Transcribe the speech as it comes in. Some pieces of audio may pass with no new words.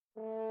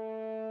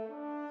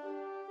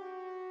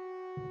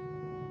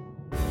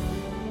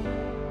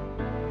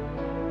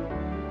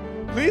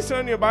Please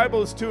turn your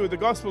Bibles to the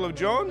Gospel of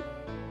John.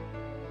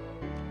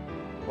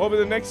 Over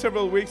the next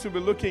several weeks, we'll be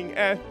looking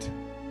at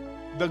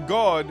the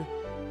God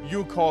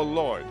you call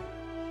Lord.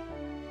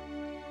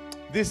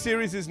 This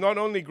series is not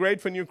only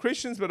great for new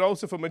Christians, but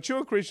also for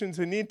mature Christians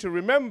who need to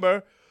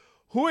remember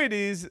who it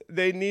is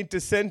they need to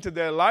center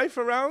their life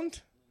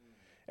around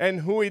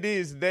and who it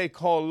is they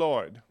call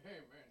Lord.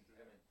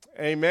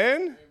 Amen.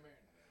 Amen.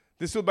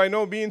 This will by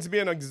no means be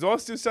an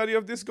exhaustive study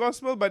of this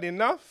gospel, but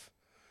enough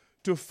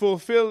to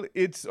fulfill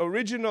its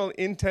original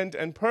intent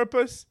and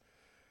purpose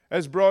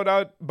as brought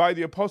out by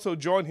the Apostle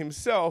John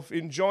himself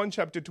in John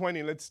chapter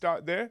 20. Let's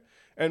start there,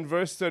 and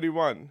verse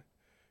 31.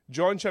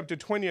 John chapter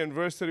 20 and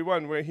verse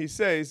 31, where he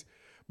says,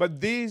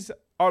 "But these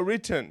are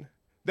written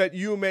that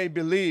you may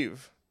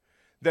believe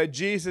that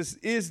Jesus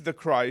is the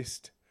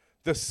Christ,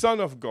 the Son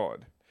of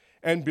God,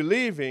 and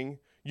believing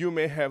you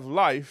may have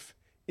life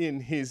in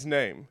his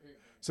name."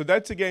 So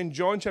that's again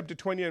John chapter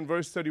 20 and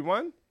verse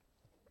 31.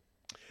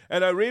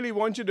 And I really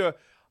want you to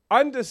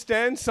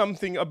understand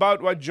something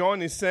about what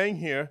John is saying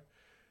here.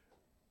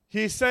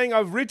 He's saying,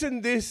 I've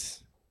written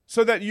this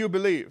so that you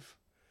believe.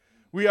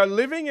 We are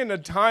living in a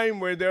time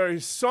where there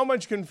is so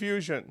much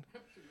confusion.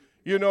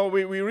 You know,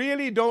 we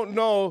really don't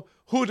know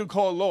who to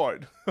call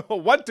Lord, or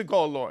what to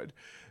call Lord.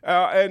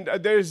 And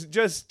there's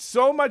just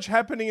so much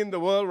happening in the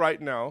world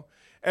right now.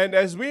 And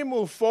as we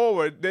move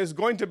forward, there's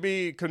going to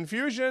be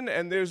confusion,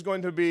 and there's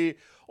going to be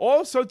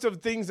all sorts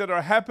of things that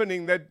are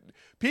happening that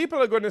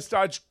people are going to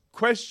start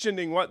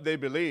questioning what they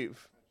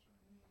believe.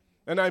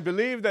 And I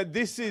believe that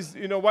this is,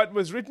 what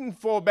was written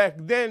for back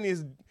then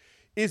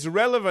is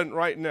relevant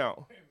right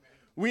now.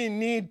 We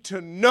need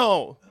to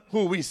know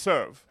who we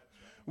serve.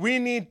 We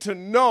need to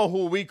know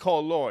who we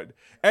call Lord.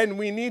 And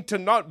we need to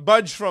not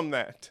budge from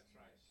that.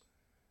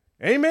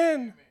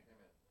 Amen.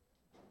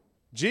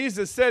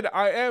 Jesus said,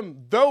 I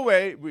am the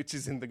way, which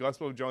is in the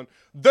Gospel of John,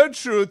 the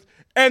truth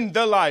and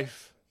the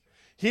life.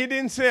 He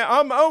didn't say,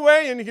 I'm a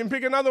way, and you can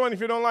pick another one if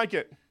you don't like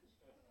it.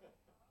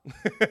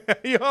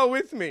 You're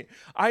with me.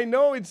 I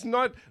know it's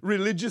not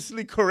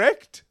religiously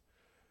correct,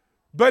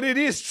 but it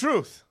is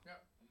truth.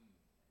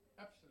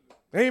 Yeah.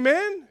 Amen?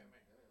 Amen?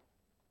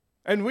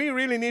 And we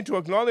really need to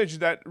acknowledge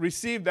that,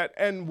 receive that,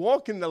 and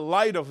walk in the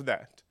light of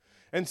that.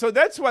 And so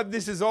that's what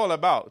this is all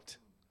about.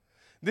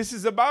 This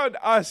is about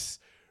us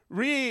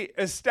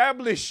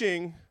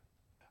re-establishing,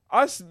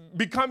 us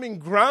becoming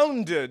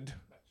grounded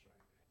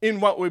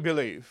in what we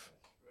believe.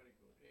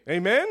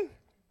 Amen?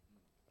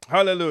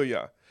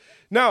 Hallelujah.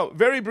 Now,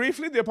 very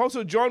briefly, the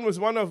Apostle John was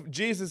one of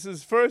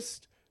Jesus'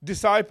 first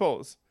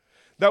disciples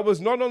that was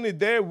not only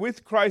there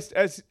with Christ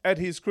at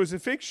his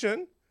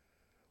crucifixion,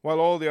 while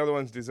all the other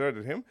ones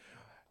deserted him,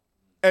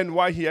 and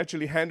why he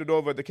actually handed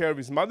over the care of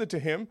his mother to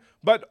him,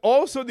 but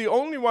also the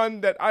only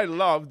one that I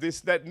love this,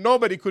 that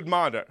nobody could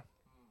martyr.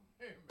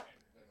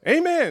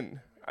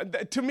 Amen.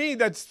 To me,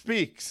 that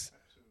speaks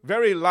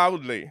very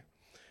loudly.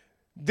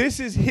 This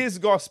is his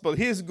gospel,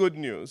 his good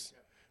news,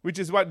 which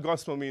is what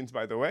gospel means,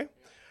 by the way.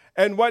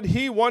 And what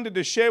he wanted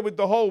to share with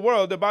the whole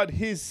world about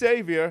his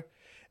Savior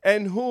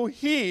and who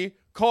he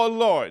called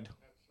Lord.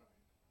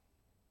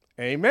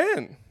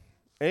 Amen.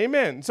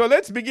 Amen. So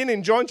let's begin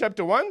in John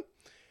chapter 1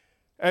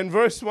 and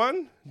verse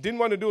 1. Didn't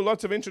want to do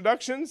lots of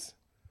introductions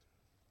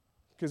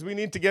because we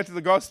need to get to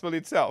the gospel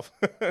itself.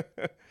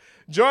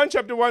 John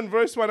chapter 1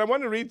 verse 1. I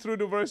want to read through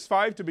to verse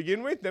 5 to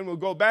begin with. Then we'll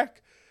go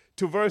back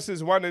to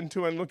verses 1 and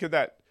 2 and look at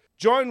that.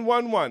 John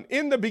 1:1.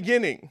 In the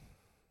beginning.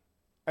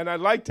 And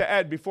I'd like to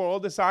add, before all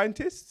the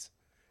scientists,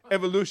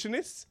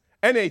 evolutionists,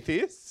 and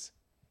atheists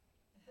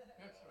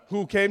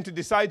who came to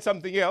decide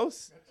something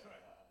else,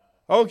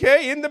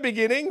 okay, in the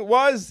beginning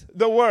was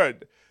the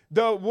Word.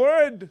 The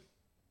word,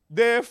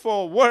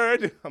 therefore,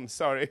 word, I'm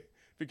sorry if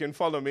you can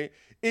follow me,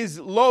 is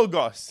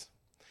logos.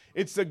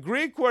 It's the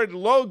Greek word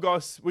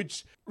logos,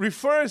 which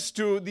refers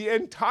to the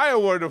entire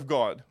Word of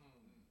God.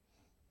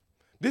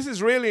 This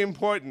is really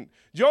important.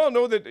 You all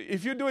know that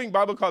if you're doing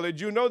Bible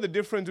college, you know the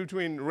difference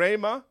between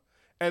rhema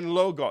and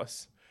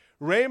logos.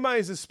 Rhema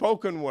is a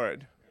spoken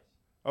word,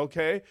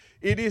 okay?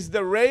 It is the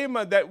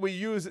rhema that we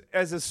use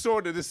as a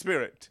sword of the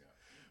Spirit.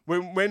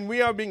 When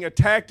we are being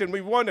attacked and we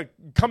want to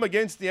come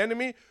against the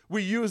enemy,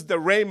 we use the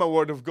rhema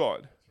word of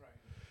God.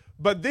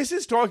 But this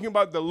is talking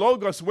about the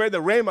logos, where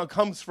the rhema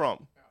comes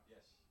from.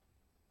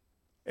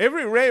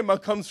 Every rhema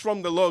comes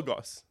from the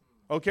logos,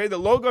 okay? The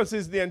logos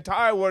is the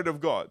entire word of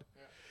God.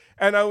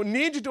 And I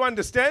need you to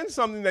understand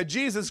something, that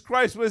Jesus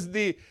Christ was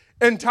the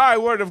entire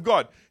Word of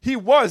God. He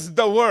was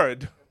the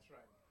Word.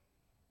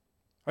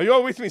 Are you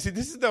all with me? See,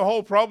 this is the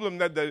whole problem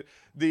that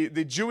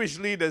the Jewish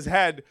leaders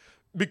had,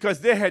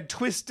 because they had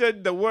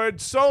twisted the Word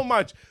so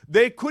much,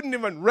 they couldn't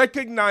even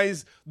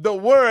recognize the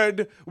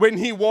Word when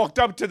He walked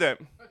up to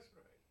them.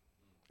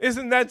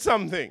 Isn't that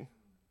something?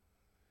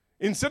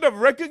 Instead of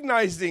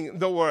recognizing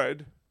the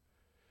Word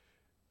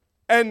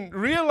and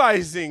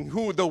realizing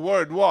who the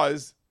Word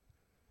was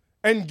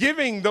and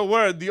giving the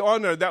Word the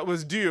honor that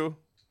was due,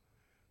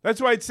 that's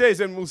why it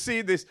says, and we'll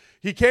see this,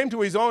 he came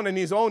to his own and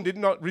his own did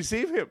not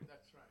receive him.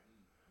 That's right.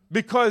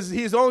 Because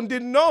his own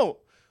didn't know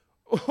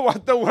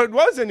what the Word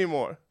was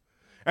anymore.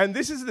 And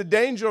this is the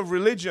danger of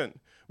religion,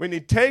 when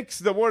it takes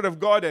the Word of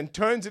God and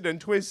turns it and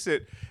twists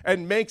it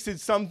and makes it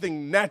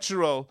something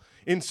natural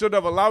instead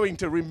of allowing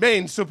to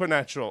remain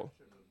supernatural.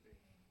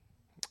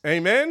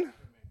 Amen?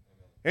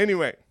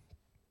 Anyway,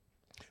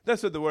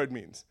 that's what the word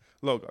means,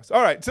 logos.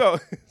 All right, so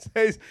it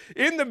says,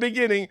 in the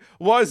beginning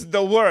was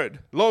the Word,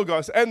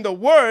 logos, and the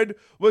Word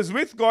was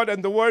with God,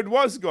 and the Word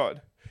was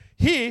God.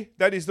 He,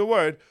 that is the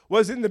Word,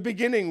 was in the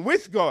beginning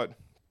with God,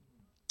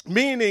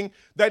 meaning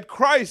that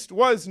Christ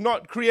was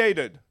not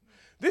created.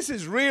 This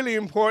is really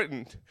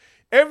important.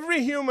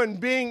 Every human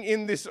being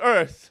in this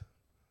earth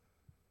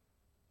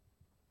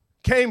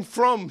came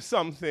from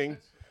something,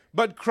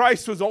 but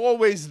Christ was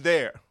always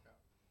there.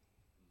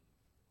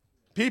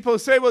 People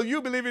say, well,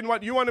 you believe in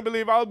what you want to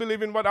believe, I'll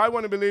believe in what I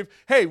want to believe.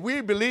 Hey,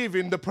 we believe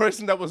in the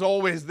person that was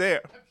always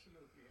there.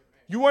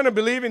 You want to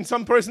believe in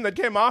some person that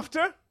came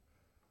after?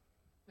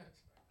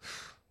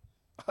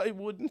 I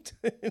wouldn't.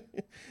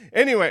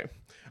 Anyway,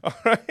 all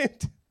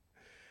right.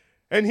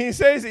 And it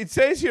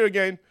says here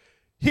again,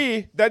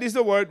 he, that is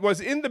the Word, was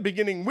in the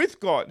beginning with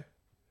God,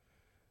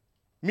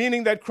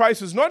 meaning that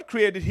Christ was not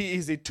created, he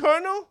is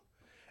eternal,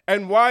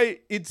 and why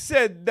it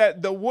said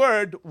that the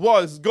Word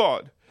was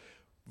God.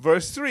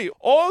 Verse 3,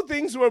 all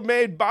things were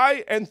made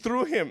by and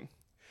through him,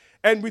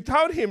 and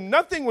without him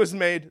nothing was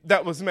made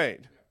that was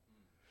made.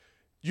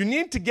 You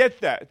need to get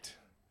that.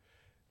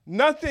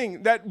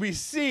 Nothing that we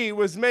see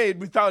was made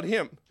without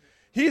him.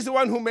 He's the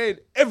one who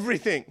made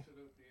everything.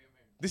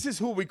 This is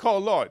who we call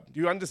Lord. Do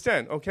you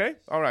understand? Okay?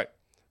 All right.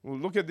 We'll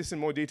look at this in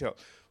more detail.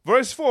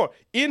 Verse 4,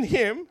 in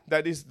him,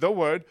 that is the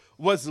Word,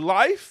 was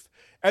life,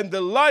 and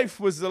the life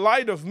was the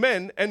light of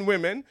men and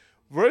women.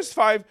 Verse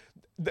 5,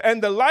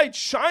 and the light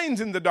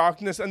shines in the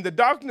darkness, and the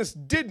darkness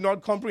did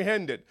not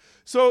comprehend it.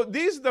 So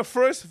these are the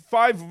first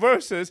 5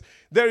 verses.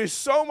 There is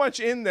so much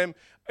in them.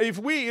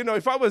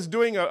 If I was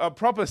doing a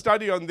proper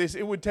study on this,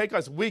 it would take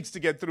us weeks to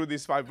get through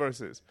these 5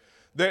 verses.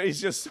 There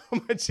is just so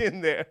much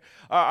in there.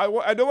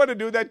 I don't want to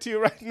do that to you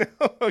right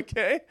now,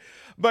 okay?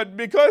 But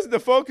because the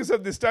focus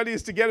of the study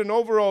is to get an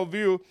overall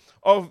view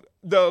of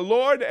the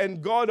Lord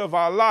and God of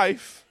our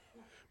life,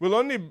 we'll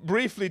only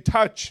briefly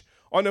touch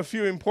on a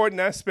few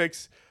important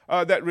aspects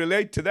that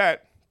relate to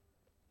that.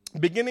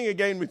 Beginning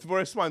again with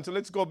verse 1. So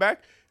let's go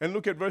back and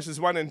look at verses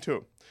 1 and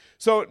 2.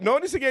 So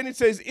notice again it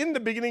says, in the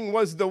beginning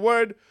was the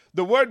Word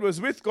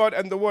was with God,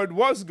 and the Word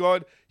was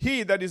God.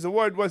 He, that is the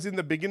Word, was in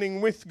the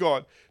beginning with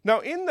God. Now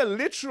in the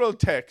literal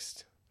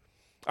text,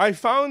 I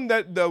found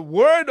that the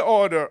word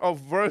order of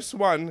verse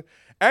 1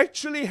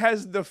 actually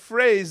has the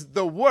phrase,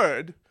 the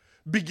Word,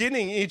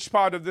 beginning each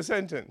part of the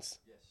sentence.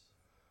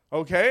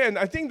 Okay, and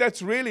I think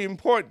that's really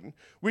important,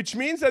 which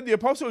means that the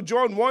Apostle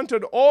John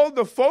wanted all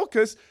the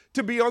focus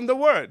to be on the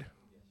Word.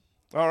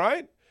 All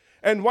right?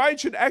 And why it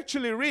should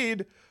actually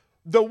read,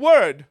 the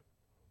Word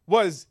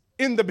was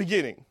in the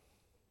beginning.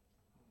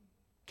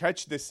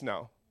 Catch this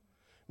now.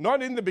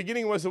 Not in the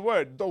beginning was the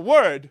Word. The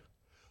Word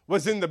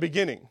was in the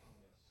beginning.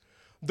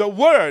 The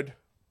Word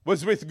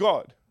was with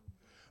God.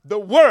 The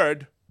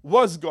Word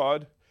was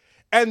God.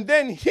 And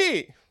then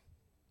He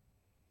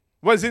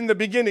was in the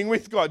beginning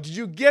with God. Did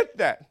you get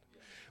that?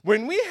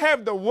 When we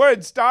have the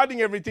Word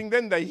starting everything,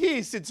 then the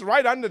He sits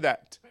right under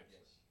that.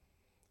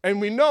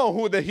 And we know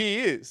who the He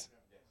is.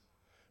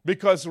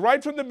 Because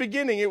right from the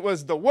beginning, it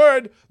was the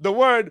Word, the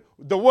Word,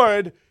 the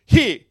Word.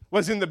 He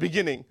was in the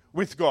beginning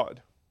with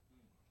God.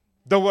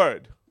 The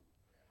Word.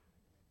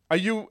 Are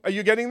you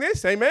getting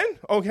this? Amen?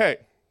 Okay.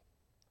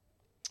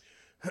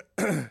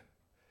 The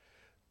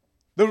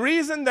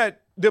reason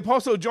that the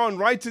Apostle John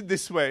writes it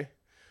this way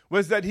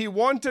was that he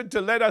wanted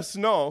to let us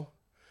know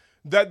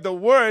that the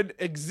Word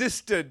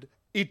existed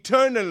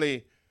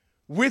eternally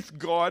with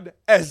God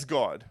as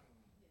God.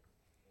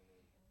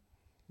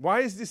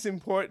 Why is this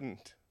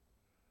important?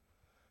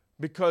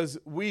 Because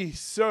we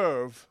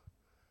serve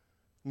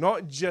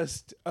not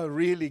just a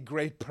really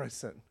great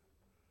person,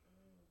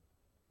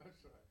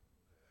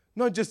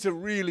 not just a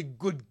really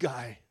good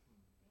guy,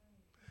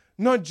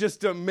 not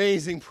just an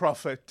amazing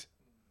prophet.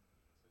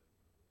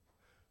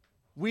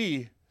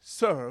 We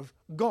serve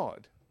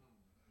God.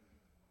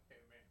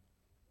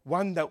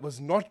 One that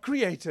was not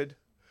created,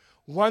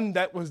 one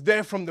that was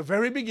there from the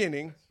very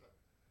beginning,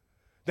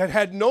 that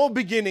had no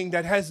beginning,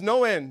 that has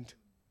no end.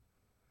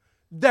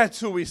 That's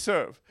who we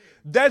serve.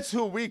 That's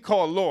who we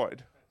call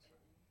Lord.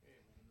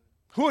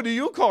 Who do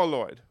you call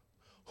Lord?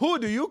 Who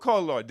do you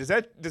call Lord? Does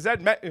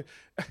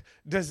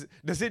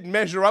it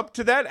measure up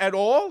to that at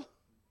all?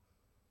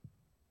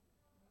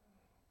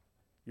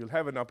 You'll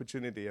have an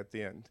opportunity at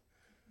the end.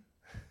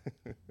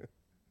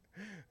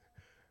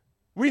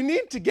 We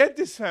need to get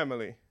this,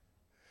 family,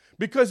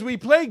 because we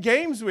play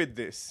games with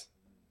this.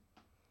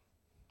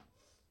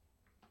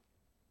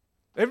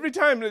 Every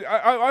time,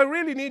 I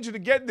really need you to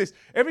get this.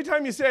 Every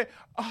time you say,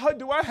 oh,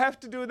 do I have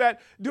to do that?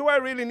 Do I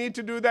really need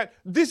to do that?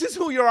 This is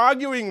who you're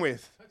arguing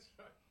with.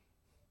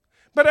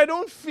 But I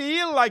don't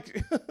feel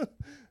like...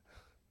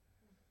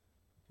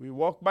 We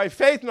walk by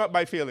faith, not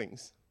by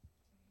feelings.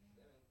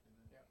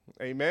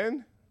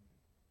 Amen?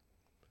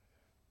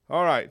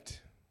 All right.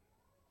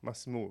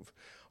 Must move.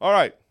 All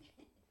right.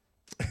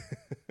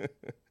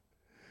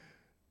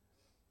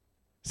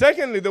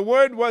 Secondly, the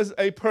Word was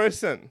a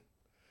person.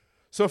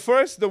 So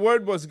first, the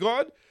Word was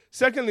God.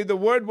 Secondly, the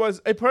Word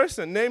was a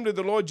person, namely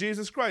the Lord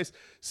Jesus Christ.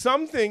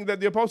 Something that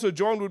the Apostle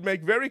John would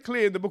make very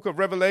clear in the book of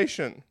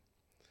Revelation.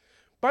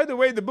 By the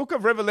way, the book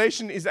of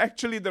Revelation is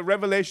actually the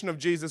revelation of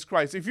Jesus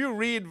Christ. If you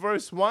read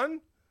verse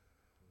 1,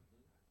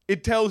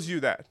 it tells you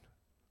that.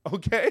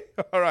 Okay?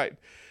 All right.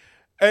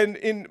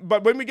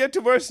 But when we get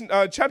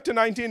to chapter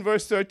 19,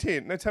 verse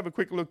 13, let's have a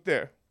quick look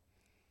there.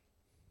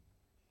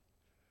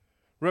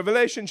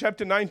 Revelation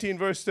chapter 19,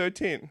 verse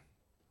 13.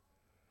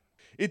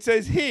 It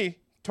says, he,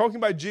 talking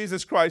about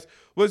Jesus Christ,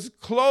 was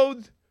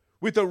clothed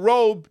with a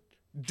robe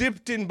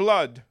dipped in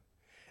blood,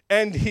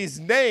 and his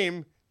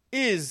name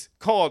is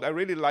called. I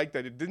really like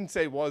that. It didn't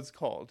say was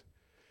called.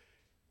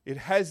 It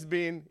has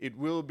been, it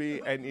will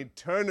be, and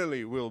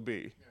eternally will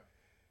be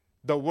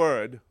the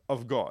Word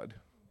of God.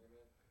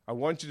 I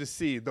want you to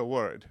see the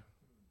Word.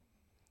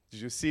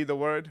 Did you see the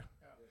Word?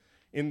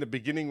 In the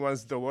beginning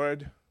was the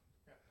Word.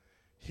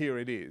 Here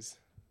it is.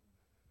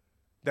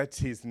 That's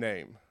his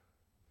name.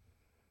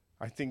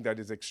 I think that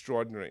is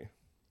extraordinary.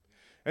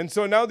 And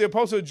so now the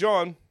Apostle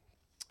John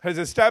has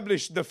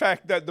established the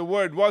fact that the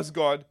Word was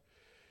God.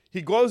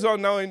 He goes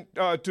on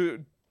now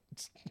to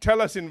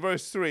tell us in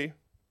verse 3.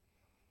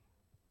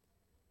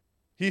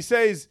 He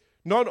says,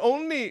 not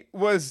only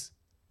was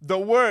the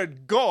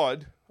Word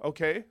God,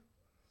 okay,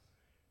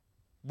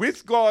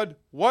 with God,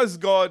 was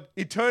God,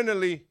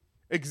 eternally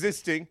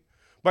existing,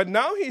 but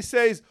now he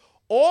says,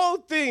 all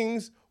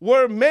things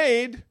were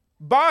made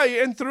by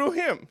and through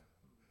him.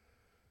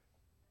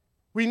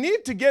 We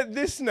need to get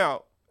this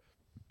now.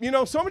 You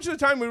know, so much of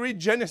the time we read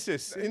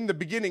Genesis, in the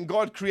beginning,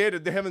 God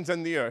created the heavens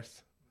and the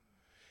earth.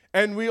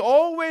 And we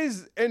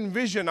always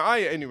envision,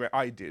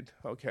 I did,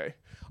 okay.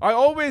 I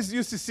always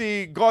used to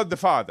see God the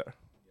Father,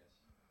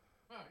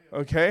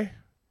 okay.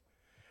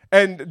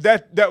 And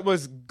that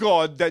was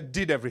God that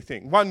did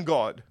everything, one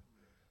God.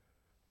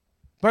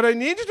 But I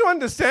need you to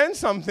understand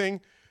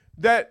something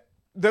that,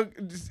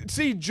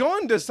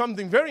 John does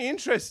something very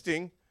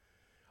interesting.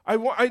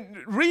 I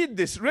read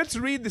this. Let's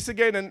read this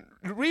again and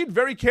read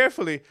very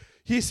carefully.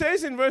 He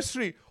says in verse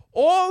 3,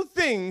 all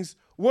things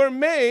were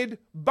made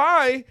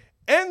by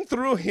and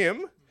through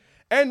him,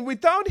 and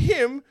without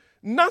him,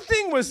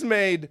 nothing was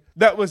made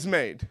that was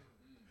made.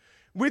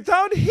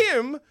 Without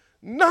him,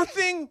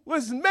 nothing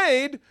was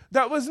made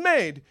that was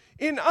made.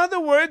 In other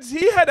words,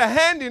 he had a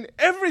hand in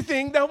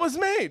everything that was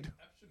made.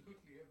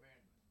 Absolutely,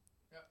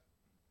 amen. Yeah.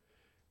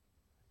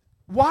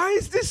 Why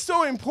is this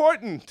so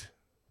important?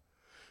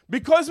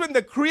 Because when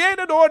the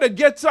created order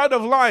gets out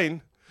of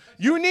line,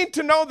 you need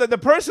to know that the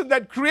person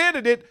that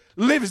created it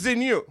lives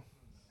in you.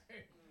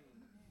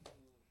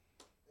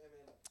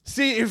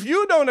 See, if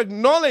you don't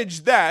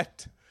acknowledge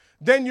that,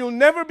 then you'll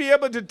never be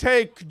able to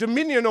take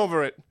dominion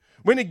over it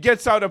when it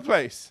gets out of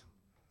place,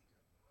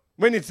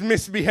 when it's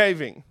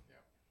misbehaving.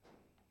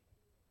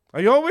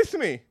 Are you all with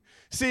me?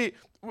 See,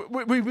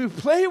 we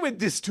play with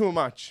this too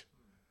much.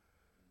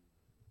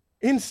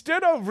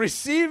 Instead of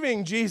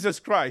receiving Jesus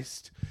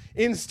Christ,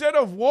 instead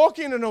of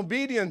walking in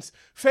obedience,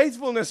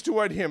 faithfulness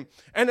toward him,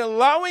 and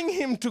allowing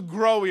him to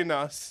grow in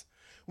us,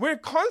 we're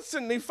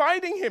constantly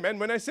fighting him. And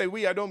when I say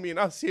we, I don't mean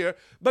us here,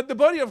 but the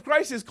body of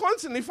Christ is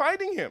constantly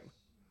fighting him,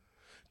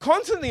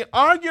 constantly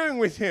arguing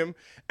with him,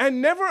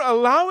 and never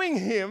allowing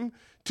him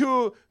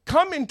to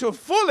come into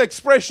full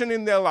expression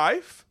in their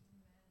life,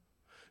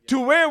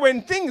 to where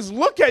when things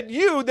look at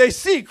you, they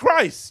see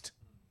Christ.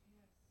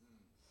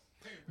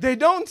 They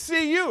don't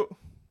see you.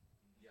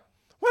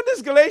 What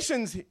does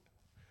Galatians,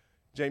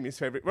 Jamie's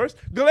favorite verse,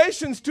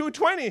 Galatians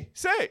 2:20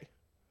 say?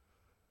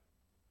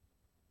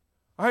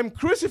 I'm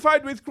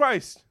crucified with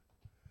Christ.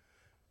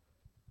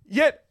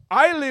 Yet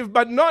I live,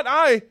 but not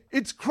I.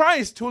 It's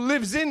Christ who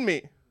lives in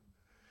me.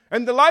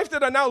 And the life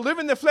that I now live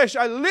in the flesh,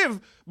 I live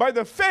by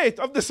the faith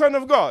of the Son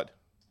of God.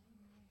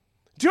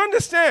 Do you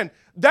understand?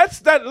 That's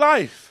that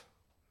life.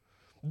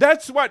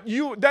 That's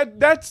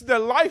the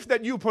life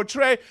that you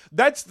portray.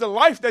 That's the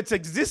life that's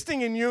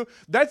existing in you.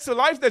 That's the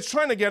life that's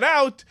trying to get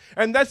out.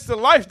 And that's the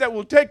life that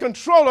will take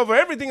control over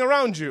everything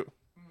around you.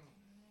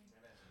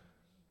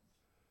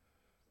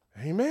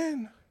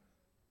 Amen.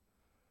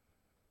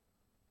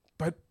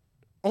 But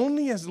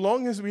only as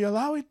long as we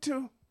allow it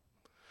to.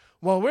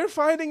 While we're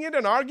fighting it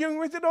and arguing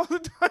with it all the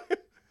time,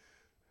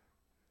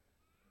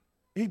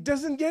 it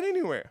doesn't get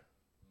anywhere.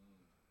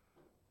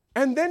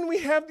 And then we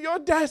have the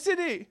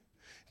audacity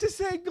to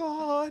say,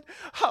 God,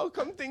 how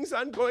come things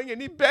aren't going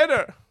any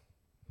better?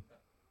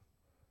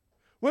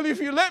 Well, if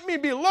you let me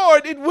be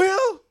Lord, it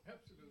will.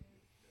 Absolutely.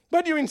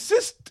 But you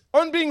insist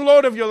on being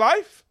Lord of your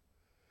life.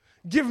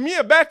 Give me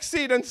a back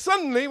seat, and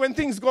suddenly when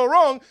things go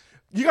wrong,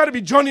 you got to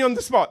be Johnny on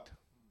the spot.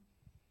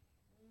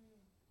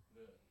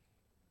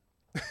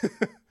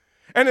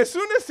 And as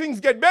soon as things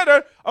get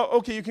better, oh,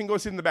 okay, you can go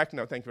sit in the back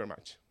now. Thank you very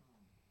much.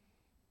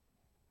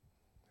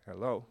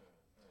 Hello.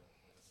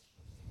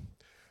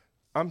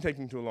 I'm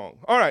taking too long.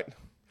 All right.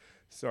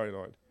 Sorry,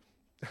 Lord.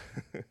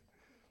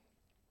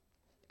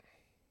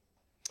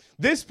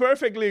 This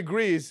perfectly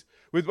agrees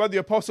with what the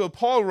Apostle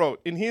Paul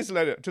wrote in his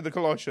letter to the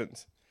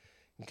Colossians.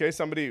 Okay,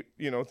 somebody,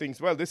 thinks,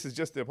 well, this is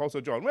just the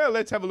Apostle John. Well,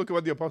 let's have a look at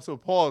what the Apostle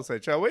Paul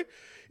said, shall we?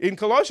 In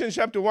Colossians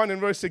chapter 1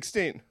 and verse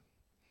 16.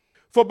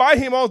 For by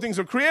him all things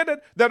are created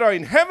that are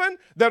in heaven,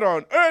 that are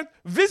on earth,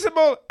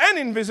 visible and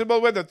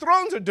invisible, whether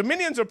thrones or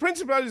dominions or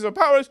principalities or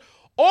powers,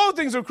 all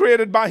things are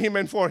created by him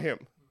and for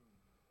him.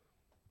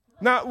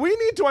 Now, we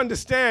need to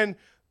understand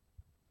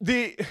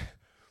this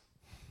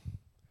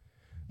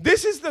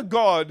is the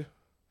God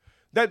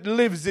that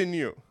lives in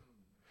you.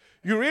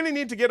 You really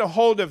need to get a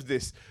hold of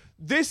this.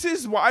 This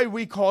is why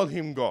we call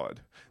him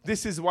God.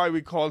 This is why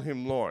we call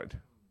him Lord.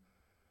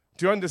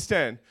 Do you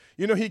understand?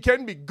 He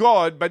can be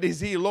God, but is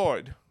he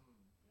Lord?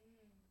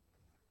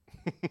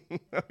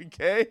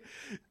 Okay?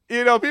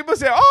 People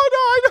say, oh, no,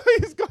 I know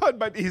he's God,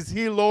 but is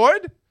he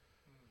Lord?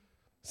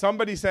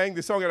 Somebody sang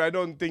the song, and I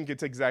don't think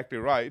it's exactly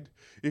right.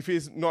 If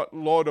he's not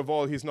Lord of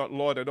all, he's not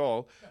Lord at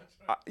all.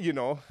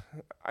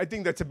 I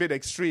think that's a bit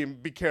extreme.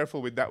 Be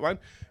careful with that one,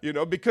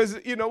 because,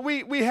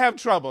 we have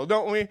trouble,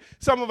 don't we?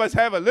 Some of us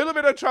have a little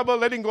bit of trouble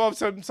letting go of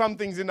some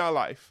things in our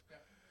life.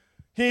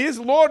 He is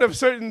Lord of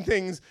certain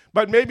things,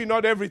 but maybe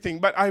not everything.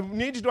 But I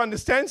need you to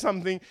understand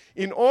something.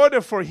 In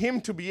order for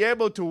him to be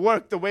able to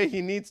work the way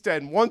he needs to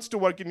and wants to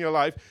work in your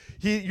life,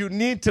 you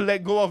need to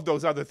let go of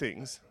those other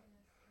things.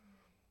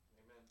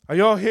 Are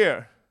you all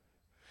here?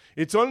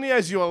 It's only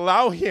as you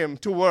allow him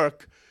to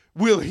work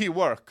will he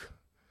work.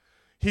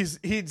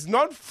 He's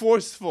not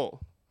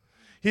forceful.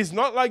 He's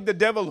not like the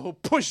devil who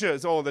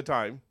pushes all the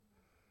time.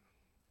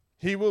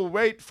 He will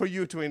wait for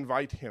you to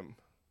invite him.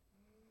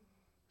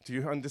 Do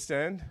you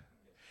understand?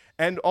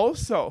 And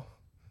also,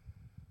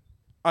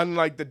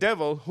 unlike the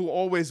devil who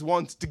always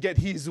wants to get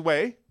his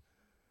way,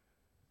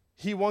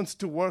 he wants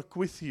to work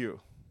with you.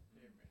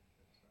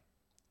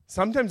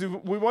 Sometimes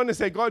we want to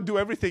say, God, do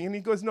everything. And he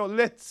goes, no,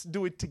 let's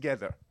do it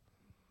together.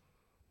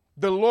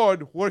 The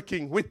Lord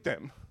working with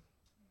them.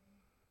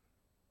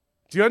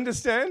 Do you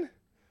understand?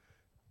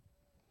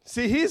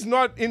 See, he's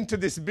not into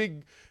this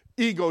big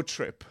ego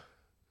trip.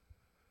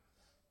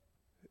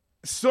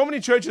 So many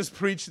churches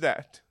preach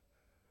that.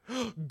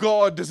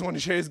 God doesn't want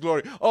to share his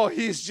glory. Oh,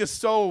 he's just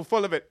so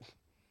full of it.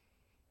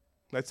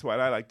 That's what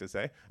I like to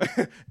say.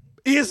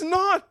 He is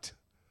not.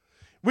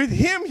 With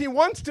him, he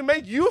wants to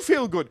make you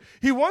feel good.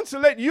 He wants to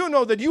let you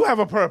know that you have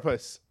a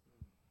purpose.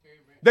 Amen.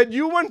 That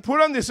you weren't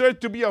put on this earth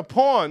to be a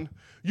pawn.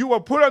 You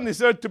were put on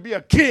this earth to be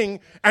a king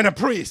and a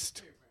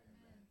priest.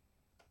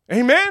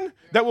 Amen? Amen?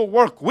 That will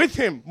work with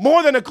him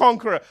more than a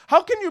conqueror.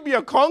 How can you be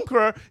a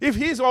conqueror if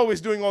he's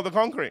always doing all the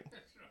conquering?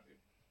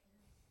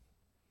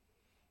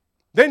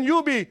 Then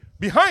you'll be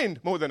behind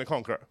more than a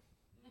conqueror.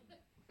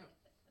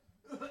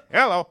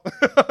 Hello.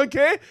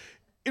 Okay?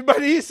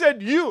 But he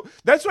said you.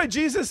 That's why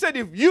Jesus said,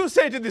 if you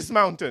say to this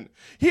mountain.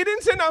 He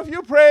didn't say, now if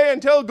you pray and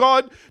tell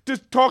God to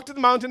talk to the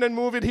mountain and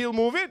move it, he'll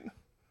move it.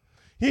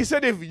 He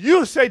said, if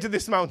you say to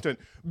this mountain,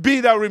 be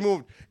thou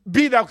removed,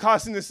 be thou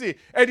cast in the sea.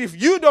 And if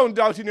you don't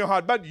doubt in your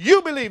heart, but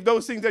you believe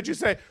those things that you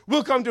say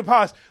will come to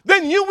pass,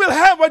 then you will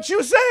have what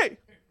you say.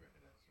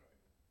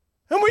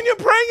 And when you're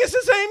praying, it's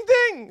the same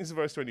thing. It's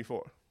verse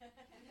 24.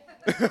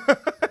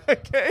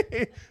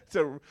 Okay, it's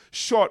a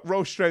short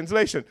roast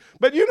translation,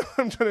 but you know what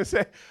I'm trying to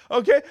say.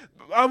 Okay,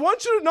 I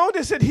want you to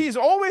notice that he's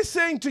always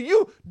saying to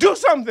you, do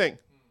something.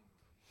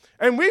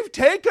 And we've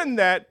taken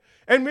that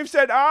and we've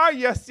said,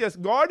 yes,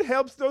 God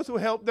helps those who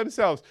help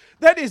themselves.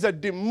 That is a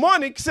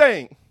demonic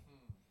saying.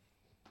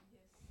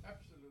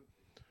 Absolutely.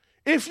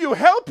 If you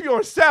help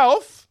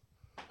yourself,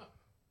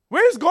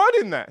 where's God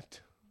in that?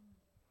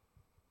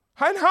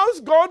 And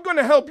how's God going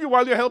to help you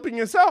while you're helping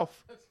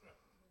yourself?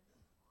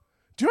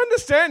 Do you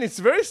understand? It's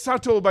very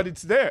subtle, but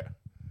it's there.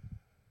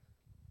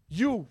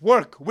 You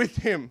work with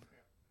him.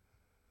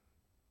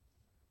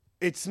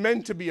 It's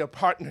meant to be a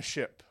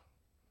partnership.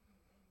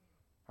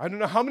 I don't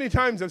know how many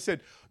times I've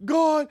said,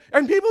 God,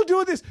 and people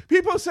do this.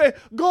 People say,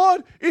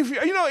 God,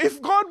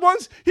 if God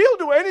wants, he'll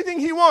do anything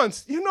he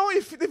wants.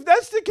 If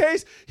that's the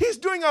case, he's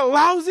doing a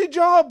lousy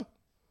job.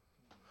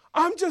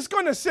 I'm just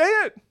going to say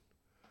it.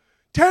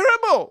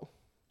 Terrible.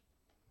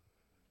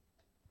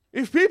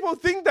 If people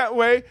think that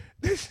way,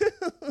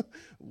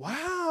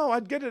 wow,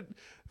 I'd get to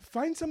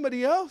find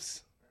somebody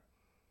else.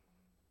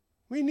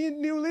 We need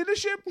new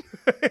leadership.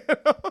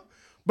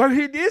 But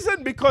he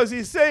isn't, because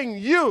he's saying,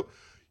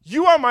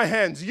 you are my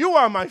hands, you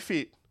are my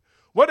feet.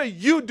 What are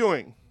you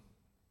doing?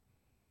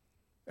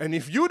 And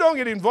if you don't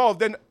get involved,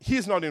 then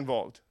he's not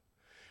involved.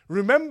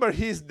 Remember,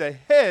 he's the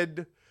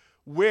head,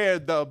 we're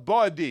the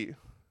body.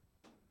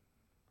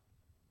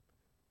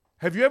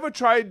 Have you ever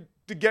tried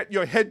to get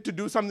your head to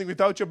do something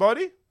without your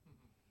body?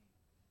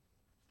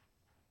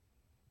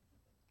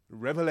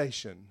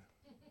 Revelation.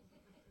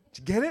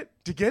 Do you get it?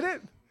 Do you get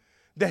it?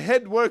 The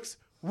head works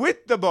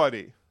with the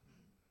body.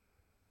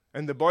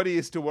 And the body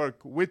is to work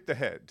with the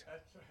head.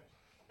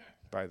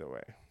 By the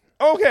way.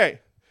 Okay.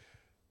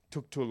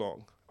 Took too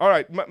long. All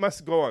right,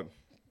 must go on.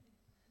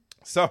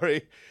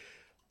 Sorry.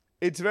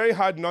 It's very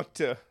hard not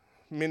to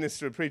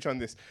preach on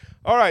this.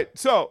 All right,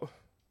 so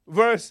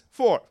verse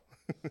 4.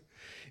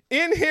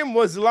 In him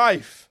was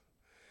life.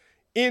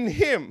 In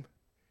him,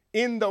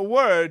 in the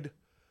Word,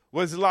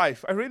 was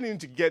life. I really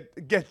need to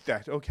get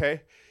that,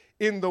 okay?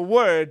 In the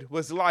Word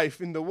was life.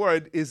 In the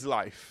Word is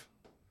life.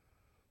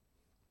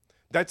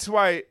 That's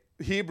why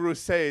Hebrews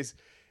says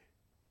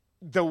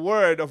the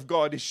Word of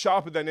God is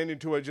sharper than any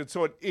two-edged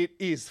sword. It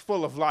is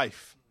full of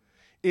life.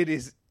 It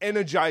is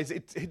energized.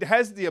 It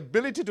has the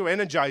ability to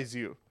energize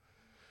you,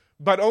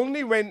 but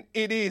only when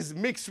it is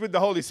mixed with the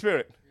Holy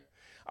Spirit.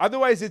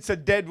 Otherwise, it's a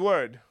dead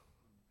word.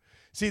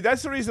 See,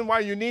 that's the reason why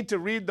you need to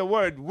read the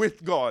Word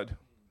with God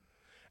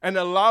and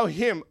allow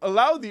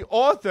the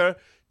author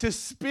to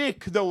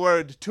speak the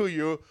Word to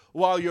you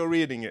while you're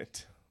reading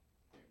it.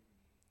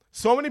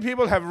 So many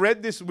people have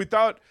read this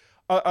without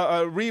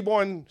a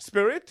reborn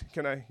spirit.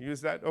 Can I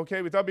use that?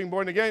 Okay, without being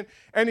born again.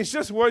 And it's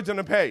just words on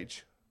a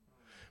page.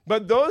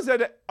 But those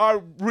that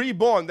are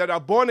reborn, that are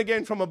born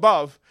again from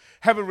above,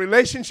 have a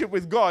relationship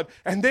with God,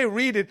 and they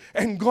read it,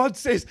 and God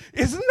says,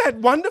 isn't that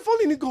wonderful?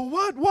 And you go,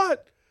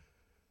 what?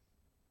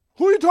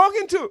 Who are you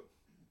talking to?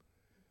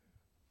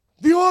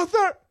 The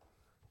author.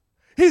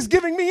 He's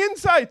giving me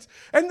insights.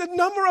 And the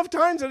number of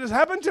times that has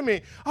happened to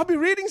me, I'll be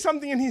reading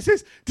something and he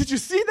says, did you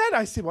see that?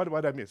 I say,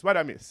 what I miss? What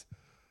I miss?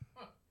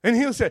 And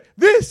he'll say,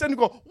 this, and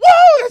go,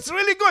 whoa, that's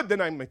really good.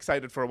 Then I'm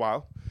excited for a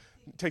while.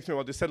 It takes me a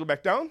while to settle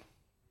back down,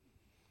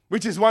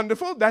 which is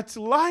wonderful. That's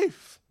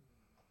life.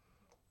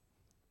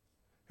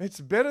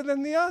 It's better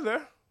than the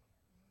other.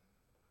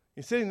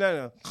 You're sitting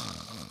there,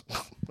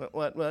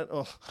 what?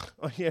 Oh,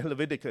 yeah,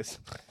 Leviticus.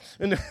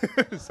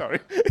 Sorry.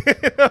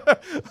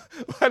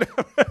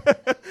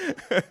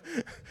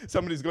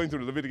 Somebody's going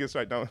through Leviticus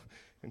right now,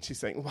 and she's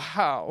saying,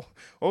 wow,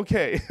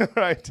 okay, all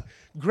right,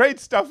 great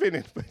stuff in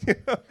it.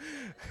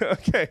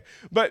 Okay,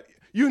 but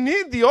you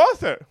need the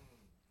author.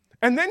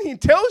 And then he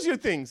tells you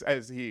things,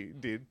 as he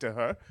did to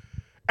her,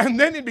 and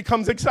then it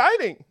becomes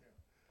exciting.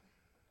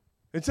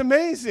 It's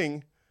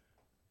amazing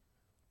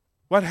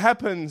what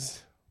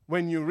happens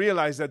when you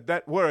realize that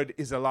that word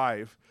is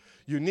alive.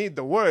 You need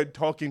the Word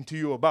talking to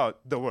you about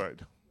the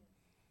Word.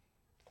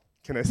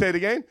 Can I say it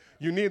again?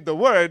 You need the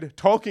Word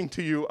talking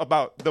to you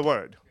about the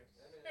Word.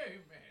 Amen.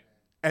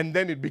 And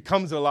then it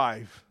becomes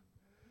alive,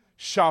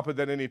 sharper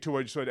than any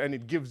two-edged sword, and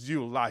it gives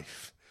you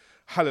life.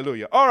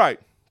 Hallelujah. All right.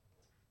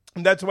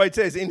 And that's why it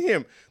says, in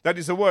him, that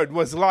is the Word,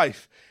 was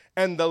life.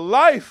 And the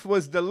life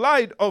was the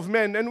light of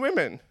men and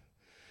women.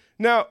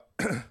 Now,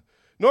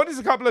 notice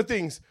a couple of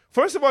things.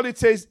 First of all, it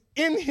says,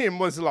 in him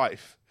was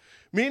life.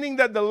 Meaning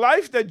that the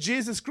life that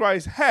Jesus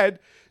Christ had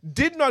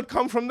did not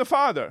come from the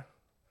Father.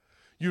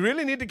 You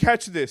really need to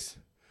catch this.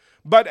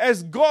 But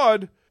as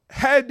God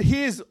had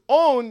his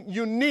own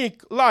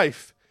unique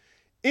life,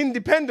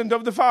 independent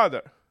of the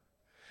Father.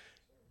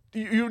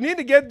 You need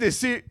to get this.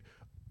 See,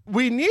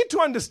 we need to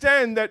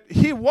understand that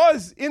he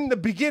was in the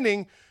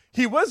beginning.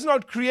 He was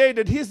not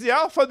created. He's the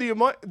Alpha,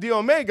 the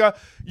Omega.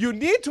 You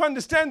need to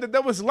understand that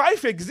there was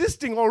life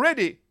existing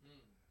already.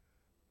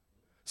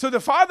 So the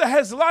Father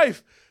has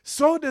life.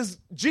 So does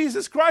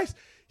Jesus Christ.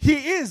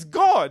 He is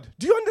God.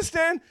 Do you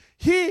understand?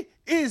 He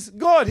is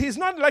God. He's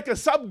not like a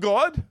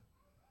sub-God.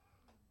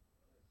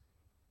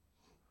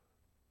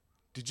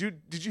 Did you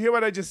hear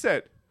what I just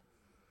said?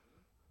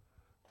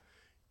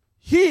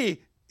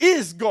 He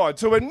is God.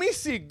 So when we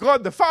see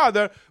God the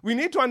Father, we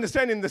need to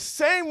understand in the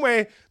same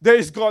way there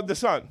is God the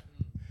Son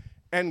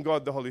and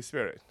God the Holy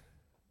Spirit.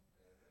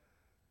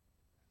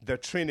 The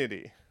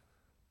Trinity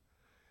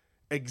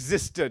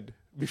existed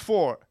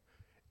before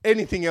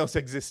anything else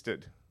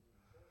existed.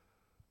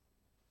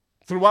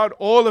 Throughout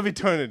all of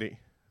eternity.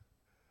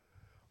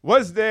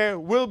 Was there,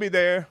 will be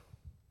there.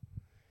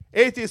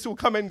 Atheists will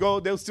come and go,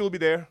 they'll still be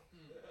there.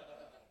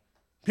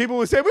 People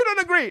will say, we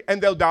don't agree,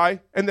 and they'll die,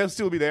 and they'll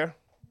still be there.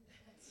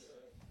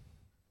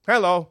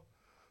 Hello.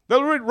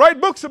 They'll write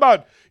books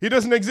about he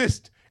doesn't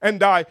exist and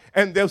die,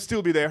 and they'll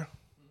still be there.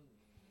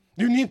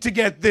 You need to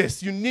get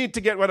this. You need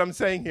to get what I'm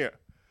saying here.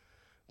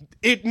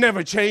 It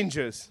never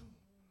changes.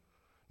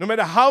 No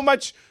matter how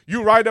much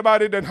you write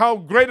about it and how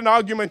great an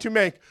argument you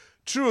make,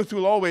 truth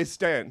will always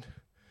stand.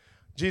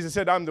 Jesus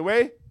said, I'm the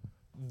way,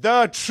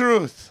 the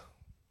truth.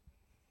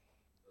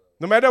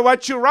 No matter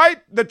what you write,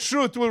 the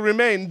truth will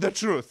remain the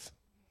truth.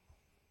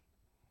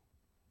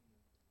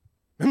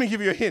 Let me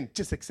give you a hint.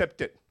 Just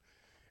accept it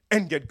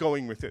and get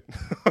going with it.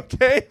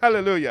 Okay?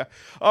 Hallelujah.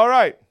 All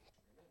right.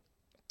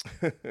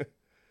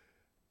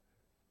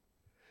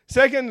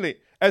 Secondly,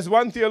 as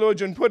one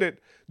theologian put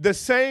it, the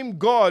same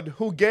God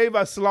who gave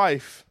us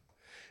life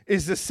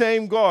is the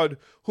same God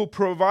who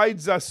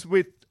provides us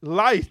with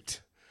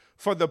light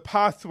for the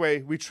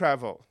pathway we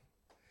travel.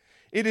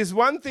 It is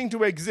one thing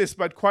to exist,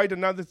 but quite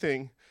another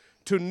thing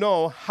to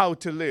know how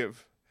to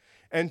live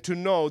and to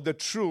know the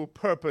true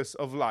purpose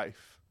of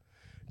life.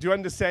 Do you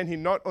understand? He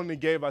not only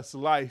gave us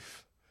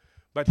life,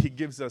 but he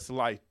gives us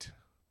light.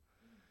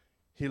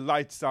 He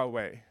lights our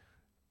way.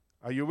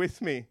 Are you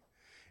with me?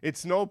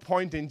 It's no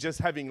point in just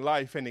having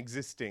life and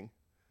existing.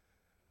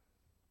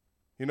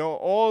 You know,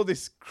 all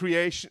this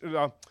creation,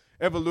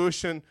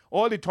 evolution,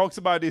 all it talks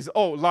about is,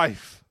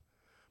 life.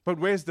 But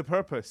where's the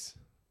purpose?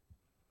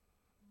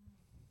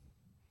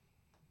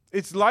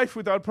 It's life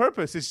without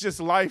purpose. It's just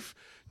life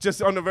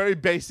just on a very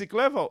basic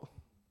level.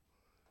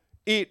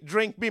 Eat,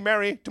 drink, be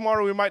merry.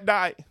 Tomorrow we might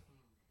die.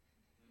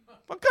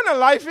 What kind of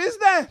life is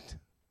that?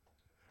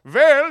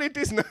 Well, it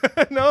is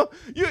not. No,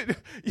 you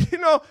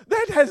know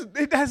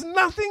it has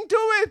nothing to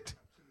it.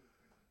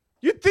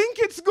 You think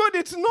it's good,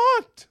 it's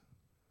not.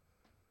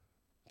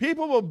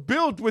 People were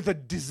built with a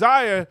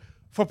desire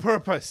for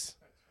purpose.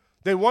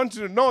 They wanted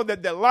to know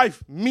that their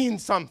life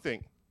means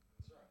something.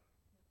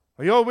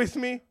 Are you all with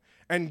me?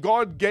 And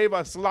God gave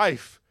us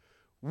life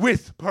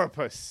with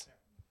purpose.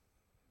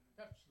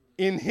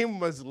 In Him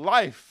was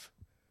life,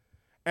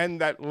 and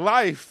that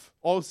life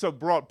also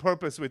brought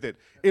purpose with it.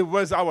 It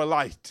was our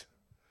light.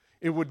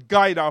 It would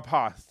guide our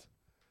path.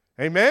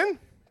 Amen?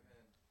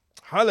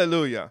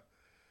 Hallelujah.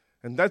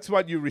 And that's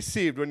what you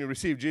received when you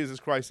received Jesus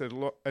Christ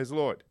as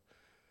Lord.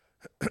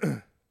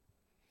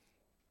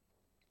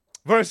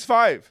 Verse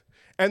 5.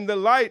 And the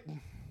light,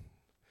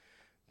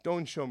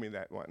 don't show me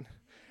that one.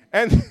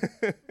 And,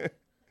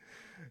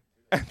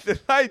 and the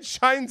light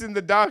shines in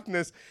the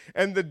darkness,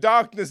 and the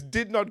darkness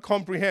did not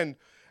comprehend.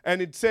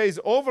 And it says,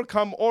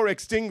 overcome or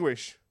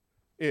extinguish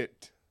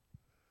it.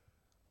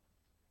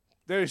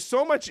 There is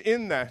so much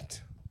in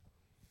that.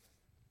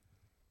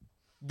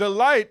 The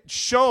light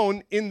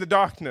shone in the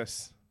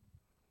darkness.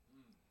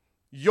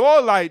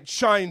 Your light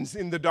shines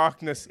in the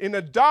darkness. In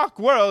a dark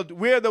world,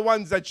 we're the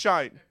ones that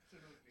shine.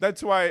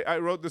 That's why I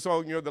wrote the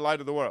song, You're the Light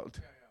of the World.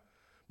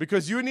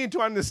 Because you need to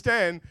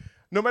understand,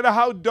 no matter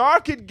how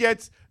dark it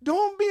gets,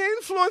 don't be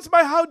influenced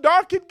by how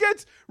dark it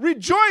gets.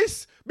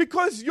 Rejoice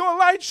because your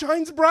light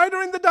shines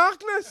brighter in the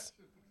darkness.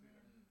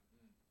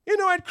 You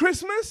know, at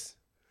Christmas,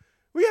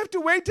 we have to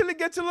wait till it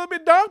gets a little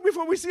bit dark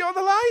before we see all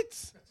the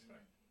lights.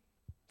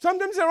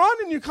 Sometimes they're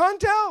on and you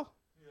can't tell.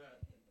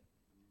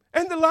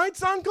 And the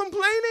lights aren't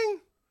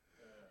complaining.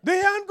 They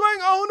aren't going,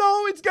 oh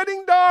no, it's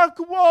getting dark.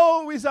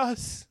 Woe is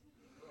us.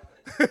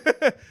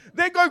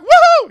 They're going,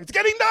 woohoo, it's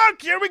getting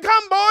dark. Here we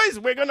come, boys.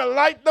 We're going to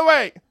light the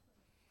way.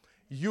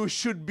 You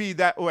should be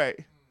that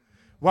way.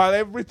 While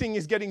everything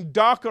is getting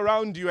dark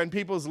around you and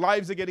people's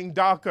lives are getting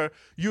darker,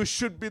 you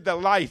should be the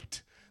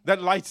light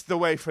that lights the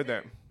way for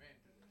them.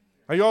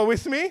 Are you all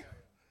with me?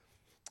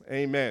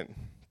 Amen.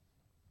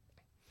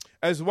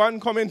 As one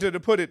commentator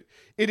put it,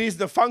 it is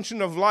the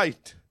function of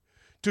light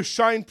to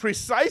shine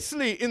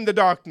precisely in the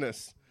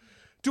darkness,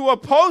 to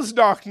oppose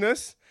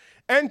darkness,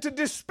 and to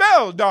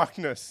dispel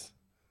darkness.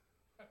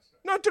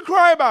 Not to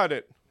cry about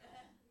it.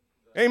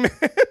 Amen.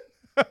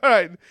 All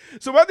right.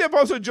 So what the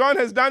Apostle John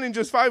has done in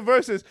just 5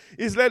 verses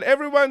is let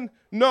everyone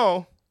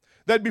know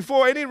that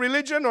before any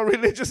religion or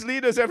religious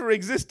leaders ever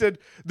existed,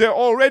 there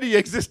already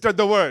existed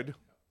the Word.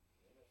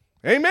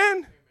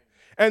 Amen.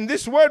 And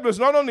this Word was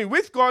not only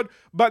with God,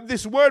 but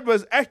this Word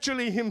was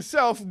actually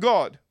Himself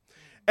God.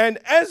 And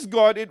as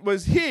God, it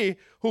was He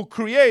who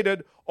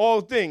created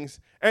all things.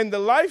 And the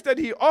life that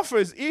He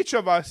offers each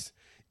of us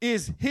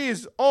is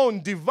His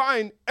own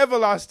divine,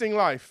 everlasting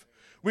life,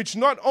 which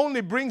not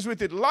only brings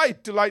with it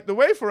light to light the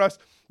way for us,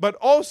 but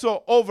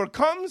also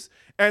overcomes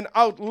and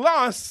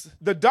outlasts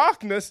the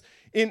darkness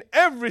in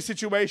every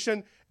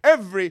situation,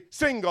 every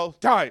single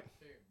time.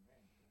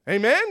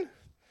 Amen?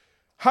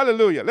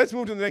 Hallelujah. Let's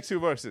move to the next 2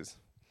 verses.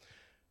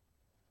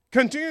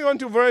 Continuing on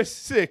to verse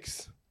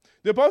 6.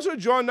 The Apostle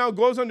John now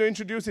goes on to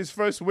introduce his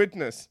first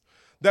witness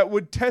that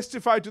would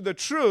testify to the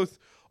truth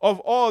of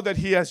all that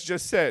he has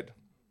just said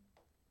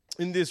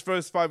in these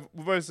first 5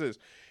 verses.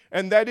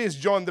 And that is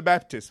John the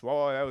Baptist.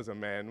 Well, that was a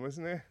man,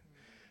 wasn't it?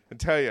 I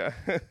tell you.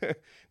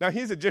 Now,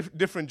 he's a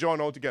different John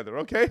altogether,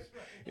 okay?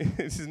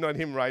 This is not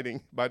him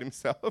writing about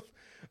himself.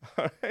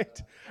 All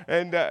right?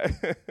 And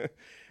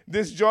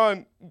this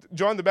John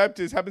the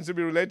Baptist happens to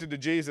be related to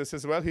Jesus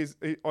as well. He's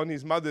on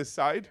his mother's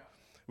side.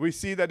 We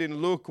see that in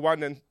Luke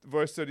 1 and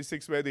verse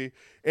 36 where the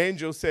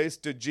angel says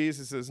to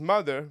Jesus'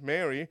 mother,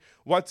 Mary,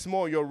 what's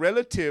more, your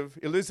relative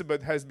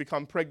Elizabeth has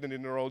become pregnant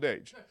in her old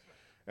age.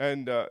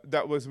 And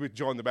that was with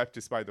John the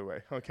Baptist, by the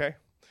way, okay?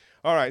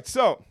 All right,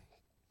 so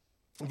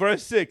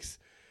verse 6,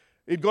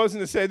 it goes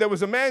on to say, there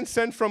was a man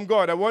sent from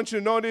God. I want you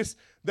to notice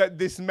that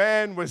this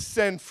man was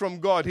sent from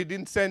God. He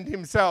didn't send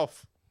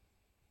himself.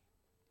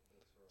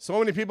 So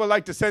many people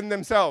like to send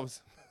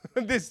themselves.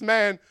 This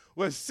man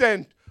was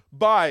sent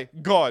by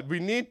God. We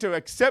need to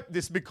accept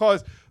this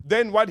because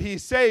then what he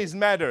says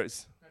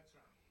matters.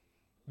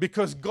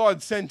 Because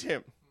God sent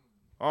him.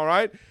 All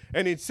right?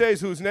 And it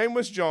says, whose name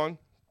was John.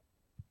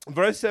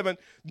 Verse 7,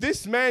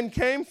 this man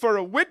came for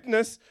a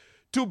witness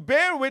to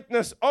bear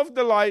witness of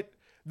the light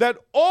that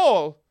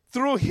all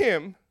through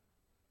him,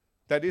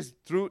 that is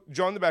through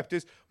John the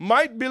Baptist,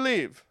 might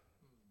believe.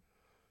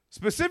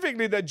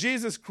 Specifically that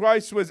Jesus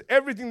Christ was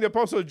everything the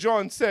Apostle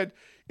John said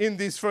in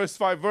these first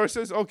 5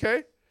 verses,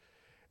 okay?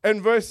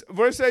 And verse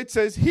 8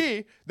 says,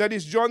 he, that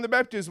is John the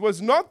Baptist,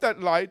 was not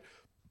that light,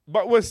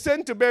 but was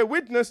sent to bear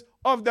witness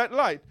of that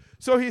light.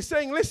 So he's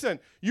saying, listen,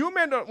 you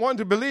may not want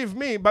to believe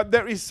me, but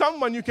there is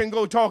someone you can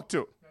go talk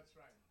to. That's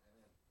right.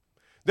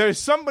 There is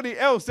somebody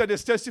else that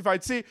has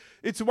testified. See,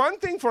 it's one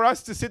thing for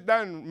us to sit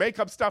down and make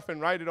up stuff and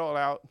write it all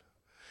out.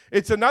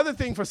 It's another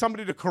thing for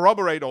somebody to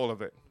corroborate all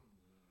of it.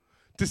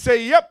 to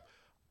say, yep,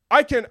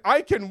 I can,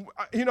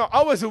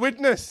 I was a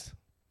witness.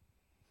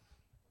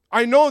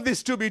 I know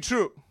this to be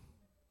true.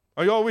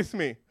 Are you all with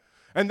me?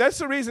 And that's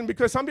the reason,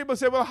 because some people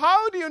say, well,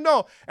 how do you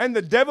know? And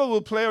the devil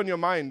will play on your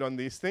mind on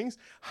these things.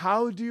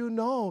 How do you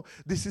know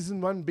this isn't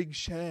one big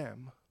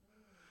sham?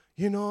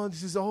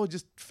 This is all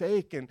just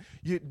fake, and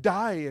you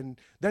die, and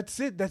that's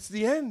it. That's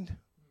the end.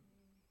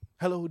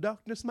 Hello,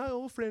 darkness, my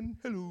old friend.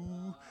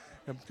 Hello.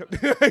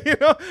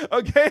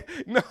 Okay?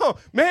 No,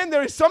 man,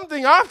 there is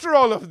something after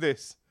all of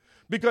this.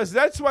 Because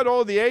that's what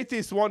all the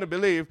atheists want to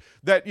believe,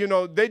 that,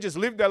 they just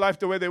live their life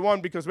the way they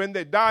want, because when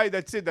they die,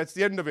 that's it. That's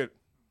the end of it.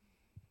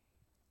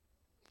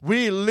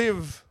 We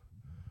live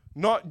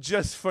not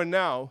just for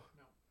now.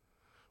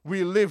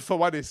 We live for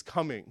what is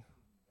coming.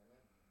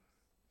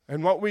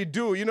 And what we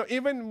do,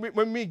 even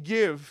when we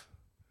give,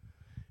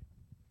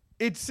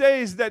 it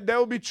says that there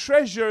will be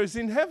treasures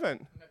in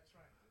heaven.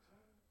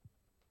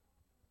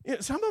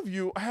 Some of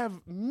you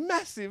have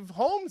massive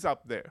homes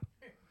up there.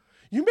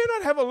 You may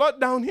not have a lot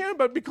down here,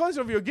 but because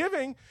of your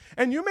giving,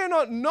 and you may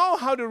not know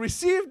how to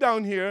receive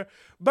down here,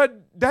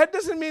 but that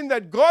doesn't mean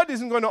that God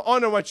isn't going to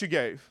honor what you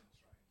gave.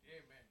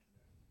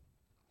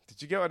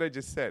 Did you get what I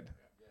just said?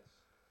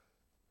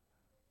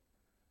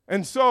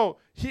 And so,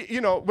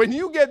 when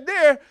you get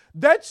there,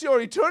 that's your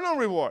eternal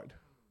reward.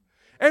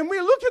 And we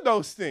look at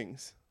those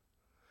things.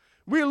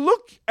 We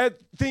look at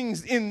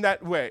things in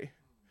that way.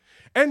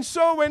 And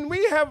so when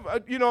we have,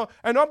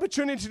 an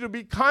opportunity to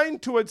be kind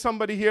towards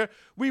somebody here,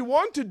 we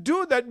want to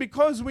do that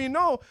because we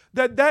know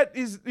that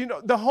is,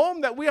 the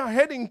home that we are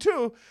heading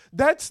to,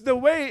 that's the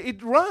way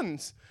it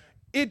runs.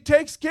 It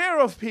takes care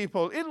of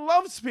people. It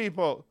loves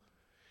people.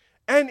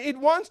 And it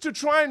wants to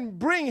try and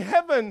bring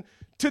heaven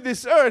to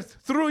this earth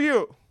through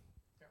you.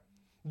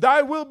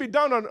 Thy will be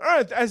done on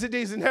earth as it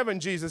is in heaven,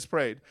 Jesus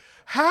prayed.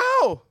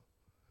 How?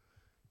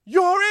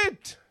 You're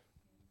it.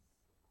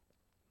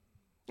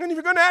 And if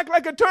you're going to act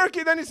like a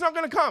turkey, then it's not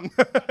going to come.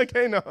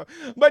 Okay, no.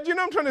 But you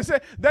know what I'm trying to say?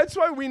 That's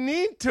why we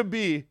need to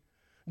be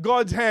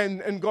God's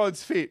hand and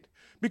God's feet.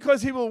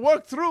 Because He will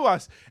work through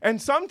us. And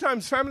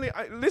sometimes, family,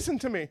 listen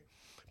to me.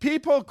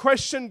 People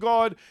question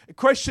God,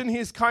 question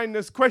His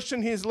kindness,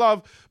 question His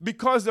love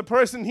because the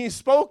person He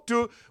spoke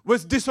to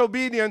was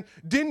disobedient,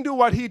 didn't do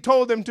what He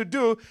told them to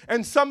do,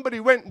 and somebody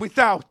went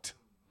without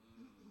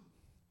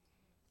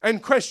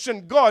and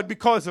questioned God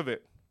because of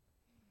it.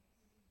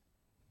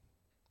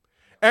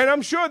 And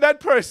I'm sure that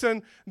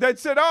person that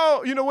said,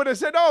 would have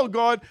said, oh,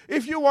 God,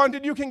 if you want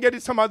it, you can get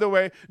it some other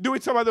way. Do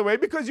it some other way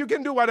because you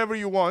can do whatever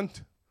you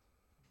want.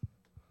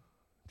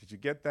 Did you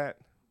get that?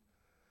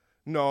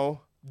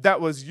 No,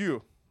 that was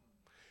you.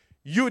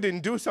 You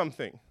didn't do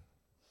something.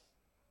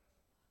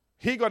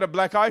 He got a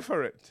black eye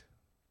for it.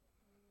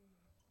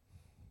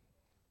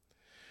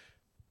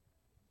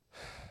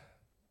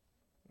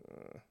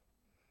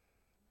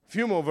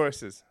 Few more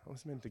verses. I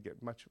was meant to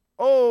get much.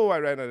 Oh, I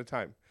ran out of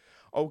time.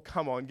 Oh,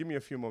 come on, give me a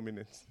few more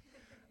minutes.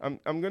 I'm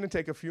going to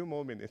take a few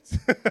more minutes.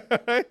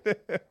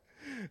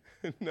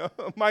 No,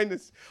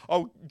 minus.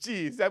 Oh,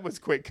 geez, that was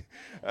quick.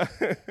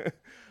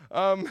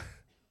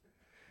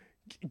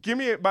 Give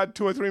me about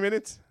 2 or 3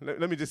 minutes.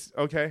 Let me just,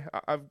 okay.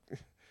 I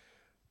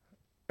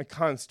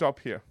can't stop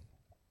here.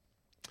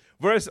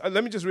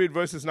 Let me just read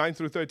verses 9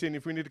 through 13.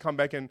 If we need to come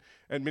back and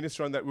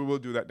minister on that, we will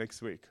do that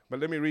next week.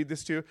 But let me read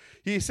this to you.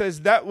 He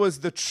says, that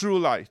was the true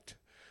light,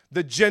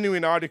 the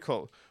genuine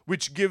article,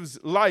 which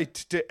gives light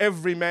to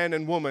every man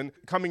and woman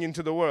coming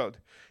into the world.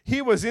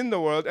 He was in the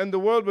world, and the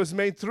world was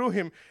made through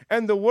him,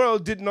 and the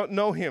world did not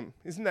know him.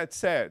 Isn't that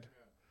sad?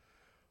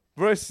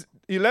 Verse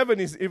 11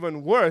 is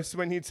even worse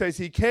when he says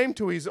he came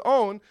to his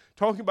own,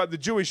 talking about the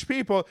Jewish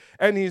people,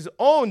 and his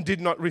own did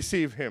not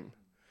receive him.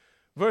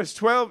 Verse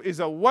 12 is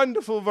a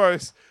wonderful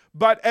verse.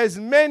 But as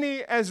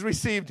many as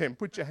received him.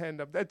 Put your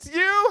hand up. That's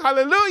you.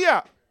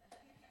 Hallelujah.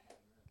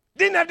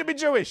 Didn't have to be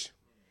Jewish.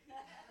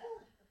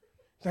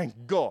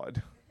 Thank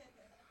God.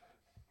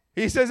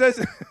 He says, as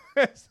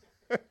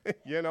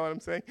you know what I'm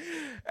saying?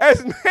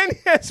 As many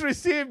as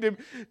received him,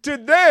 to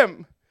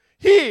them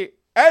he,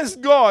 as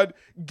God,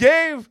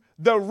 gave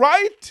the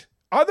right.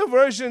 Other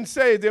versions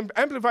say, the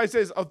Amplified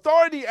says,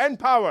 authority and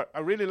power. I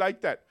really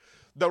like that.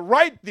 The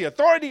right, the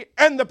authority,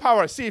 and the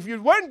power. See, if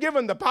you weren't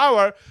given the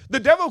power, the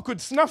devil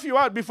could snuff you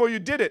out before you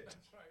did it.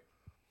 Right.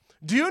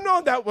 Do you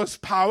know that was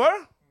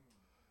power?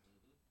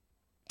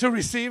 To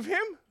receive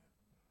him?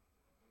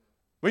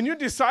 When you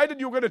decided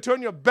you were going to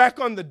turn your back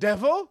on the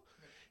devil,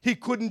 he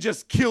couldn't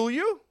just kill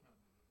you?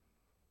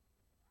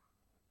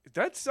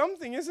 That's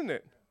something, isn't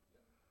it?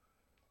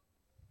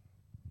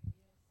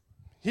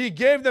 He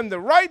gave them the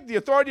right, the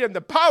authority, and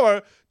the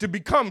power to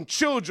become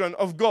children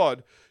of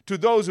God to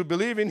those who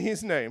believe in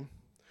his name,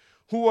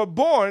 who were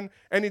born,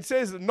 and it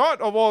says,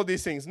 not of all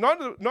these things,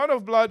 not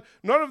of blood,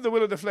 not of the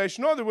will of the flesh,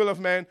 nor the will of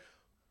man,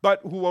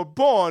 but who were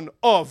born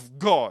of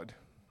God.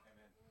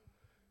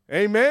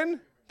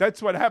 Amen?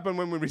 That's what happened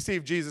when we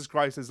received Jesus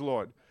Christ as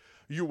Lord.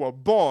 You were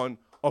born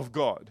of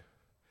God.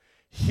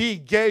 He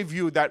gave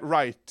you that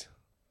right.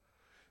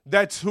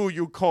 That's who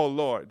you call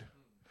Lord.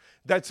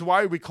 That's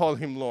why we call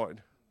him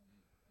Lord.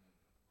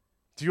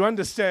 Do you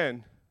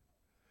understand?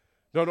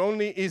 Not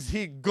only is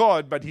he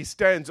God, but he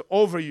stands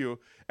over you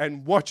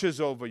and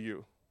watches over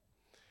you.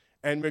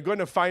 And we're going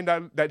to find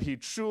out that he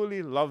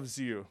truly loves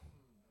you.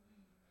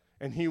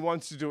 And he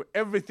wants to do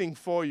everything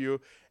for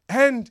you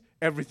and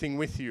everything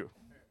with you.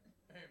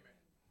 Amen.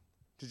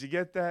 Did you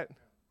get that?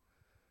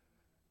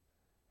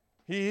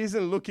 He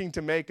isn't looking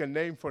to make a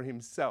name for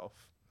himself.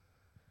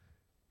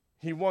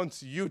 He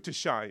wants you to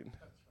shine.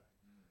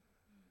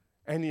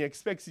 And he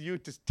expects you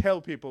to tell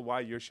people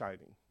why you're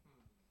shining.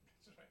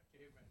 That's right.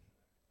 Amen.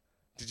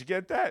 Did you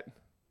get that?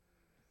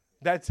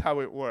 That's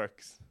how it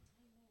works.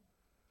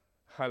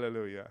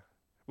 Hallelujah.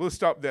 We'll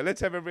stop there.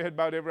 Let's have every head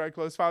bowed, every eye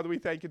closed. Father, we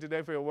thank you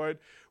today for your word.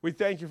 We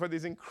thank you for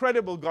this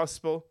incredible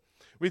gospel.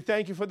 We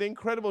thank you for the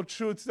incredible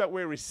truths that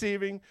we're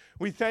receiving.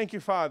 We thank you,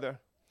 Father,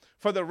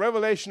 for the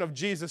revelation of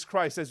Jesus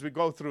Christ as we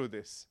go through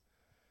this.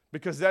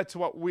 Because that's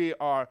what we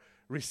are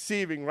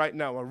receiving right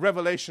now, a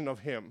revelation of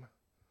him.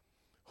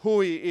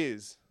 Who he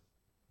is.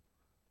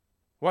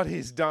 What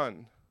he's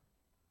done.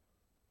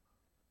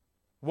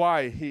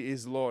 Why he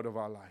is Lord of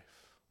our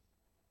life.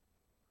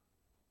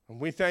 And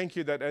we thank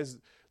you that as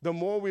the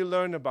more we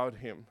learn about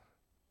him,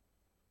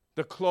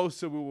 the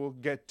closer we will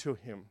get to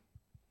him.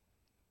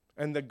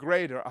 And the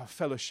greater our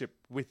fellowship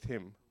with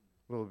him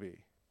will be.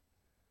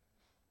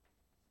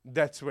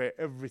 That's where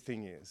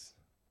everything is.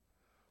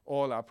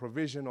 All our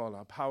provision, all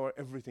our power,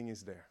 everything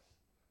is there.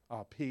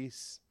 Our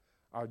peace,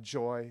 our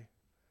joy.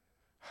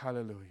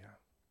 Hallelujah.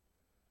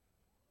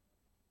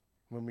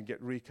 When we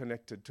get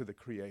reconnected to the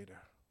Creator.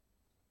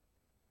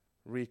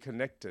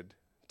 Reconnected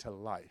to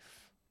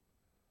life.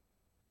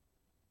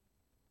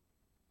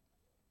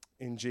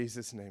 In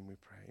Jesus' name we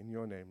pray. In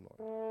your name,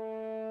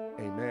 Lord.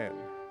 Amen.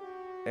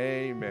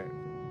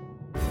 Amen.